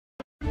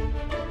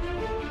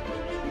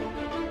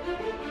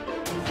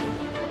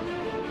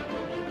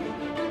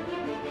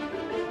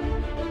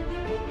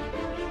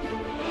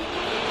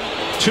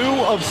2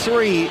 of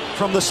 3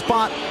 from the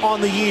spot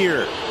on the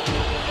year.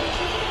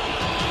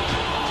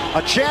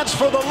 A chance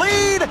for the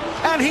lead,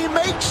 and he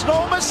makes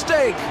no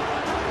mistake.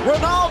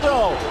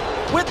 Ronaldo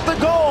with the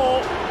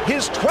goal,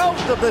 his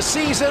 12th of the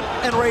season,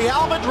 and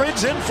Real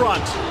Madrid's in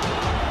front.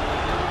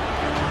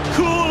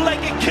 Cool like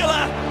a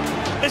killer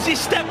as he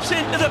steps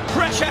into the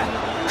pressure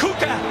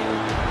cooker.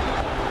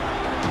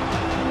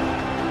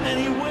 And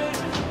he wins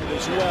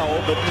as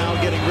well, but now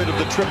getting rid of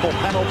the triple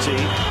penalty.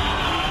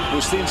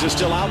 Bustin's is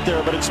still out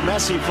there, but it's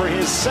Messi for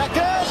his second,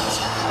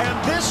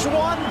 and this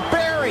one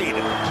buried.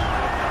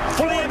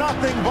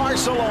 4-0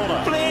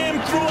 Barcelona. Flame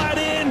threw it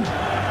in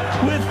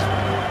with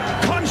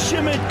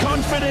consummate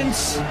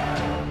confidence.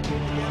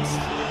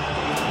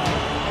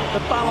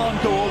 The Ballon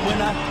d'Or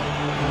winner.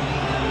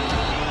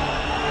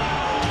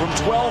 From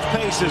 12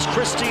 paces,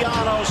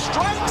 Cristiano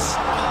strikes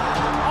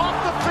off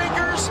the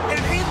fingers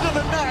and into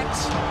the net.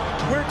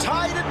 We're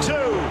tied at 2.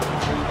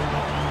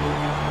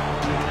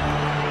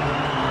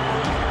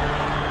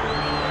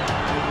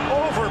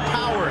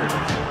 Overpowered.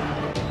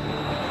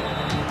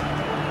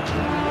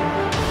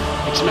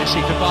 It's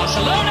Messi for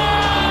Barcelona.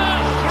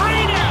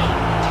 3-0.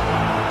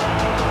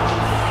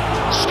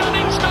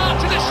 Stunning start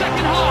to the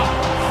second half.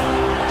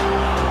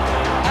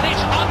 And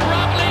it's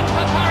unraveling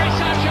for Paris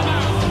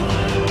Saint-Germain.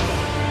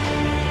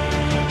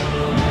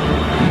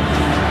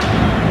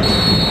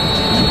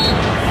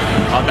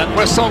 On that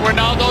whistle,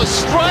 Ronaldo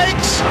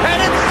strikes,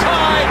 and it's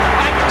tied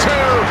at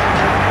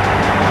 2.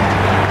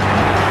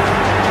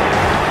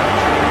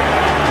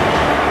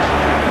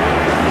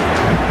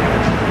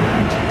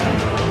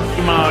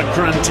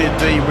 Granted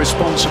the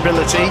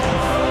responsibility,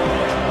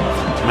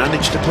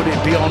 managed to put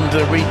it beyond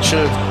the reach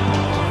of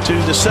to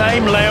the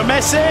same. Leo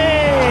Messi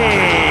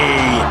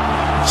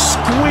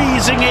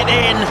squeezing it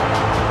in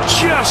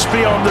just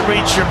beyond the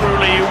reach of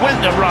Rulli, who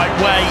went the right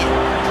way.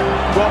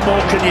 What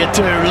more can you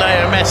do?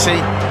 Leo Messi,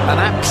 an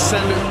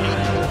absolutely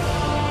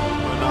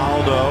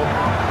Ronaldo,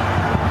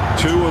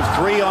 2 of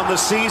 3 on the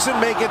season,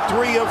 make it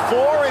 3 of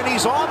 4, and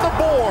he's on the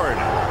board.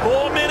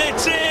 4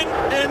 minutes in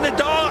the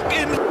dark,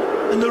 and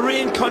the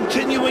rain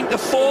continuing to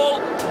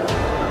fall,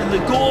 and the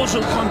goals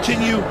will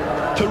continue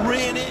to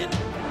rain in.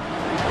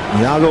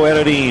 Iago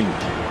Eredin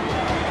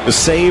to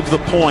save the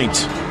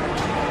point.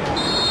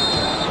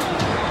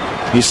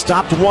 He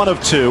stopped 1 of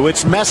 2.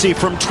 It's Messi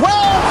from 12,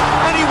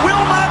 and he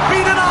will not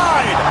be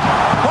denied.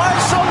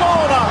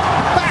 Barcelona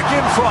back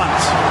in front.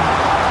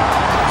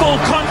 Full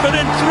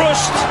confident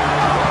thrust,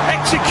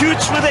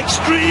 executes with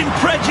extreme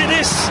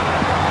prejudice.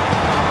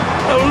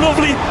 A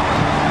lovely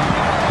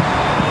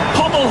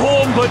pommel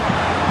home, but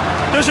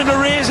doesn't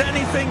erase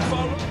anything for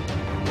him.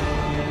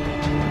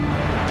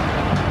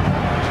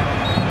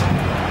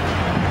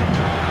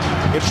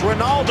 It's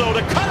Ronaldo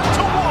to cut it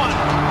to 1,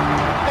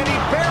 and he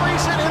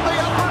buries it in the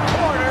upper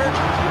corner.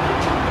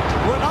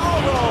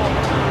 Ronaldo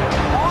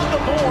on the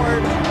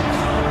board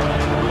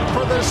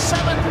for the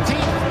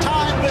 17th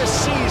time this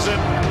season.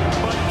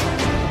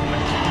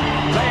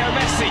 Leo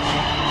Messi,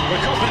 the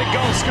confident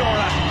goal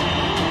scorer.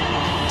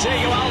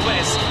 Diego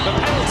Alves, the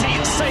penalty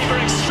saver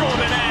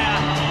extraordinaire.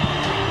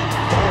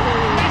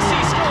 Messi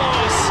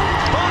scores.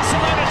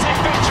 Barcelona take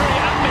victory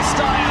at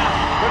Mestalla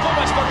with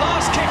almost the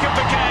last kick of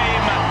the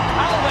game.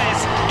 Alves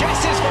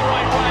guesses the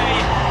right way,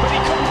 but he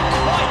couldn't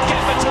quite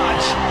get the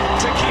touch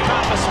to keep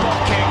out the spot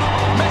kick.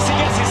 Messi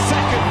gets his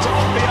second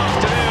of the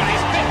afternoon,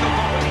 his 5th of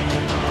the week.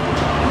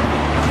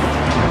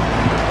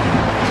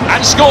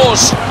 And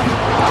scores.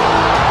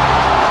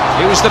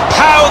 It was the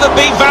power that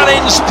beat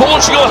Valens.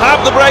 Portugal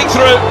have the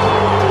breakthrough.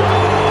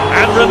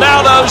 And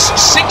Ronaldo's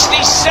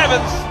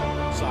 67th.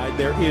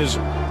 There is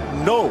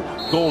no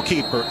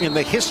goalkeeper in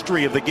the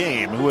history of the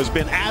game who has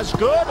been as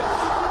good,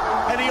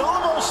 and he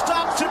almost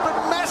stops it, but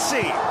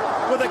Messi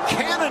with a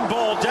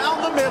cannonball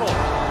down the middle.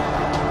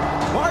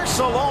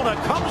 Barcelona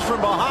comes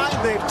from behind,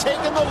 they've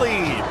taken the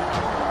lead.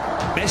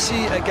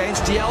 Messi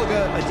against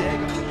Diego.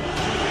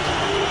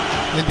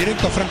 En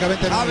directo,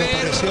 francamente, no me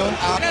pareció.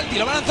 Penalti,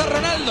 lo va a lanzar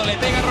Ronaldo, le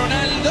pega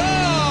Ronaldo.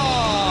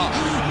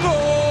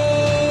 ¡Gol!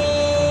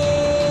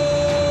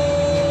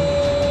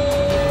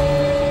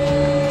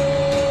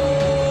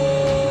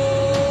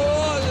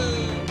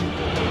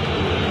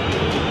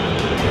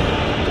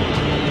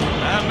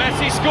 And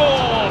Messi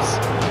scores.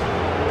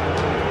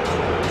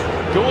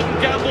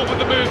 Gordon Gamble with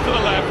the move to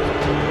the left.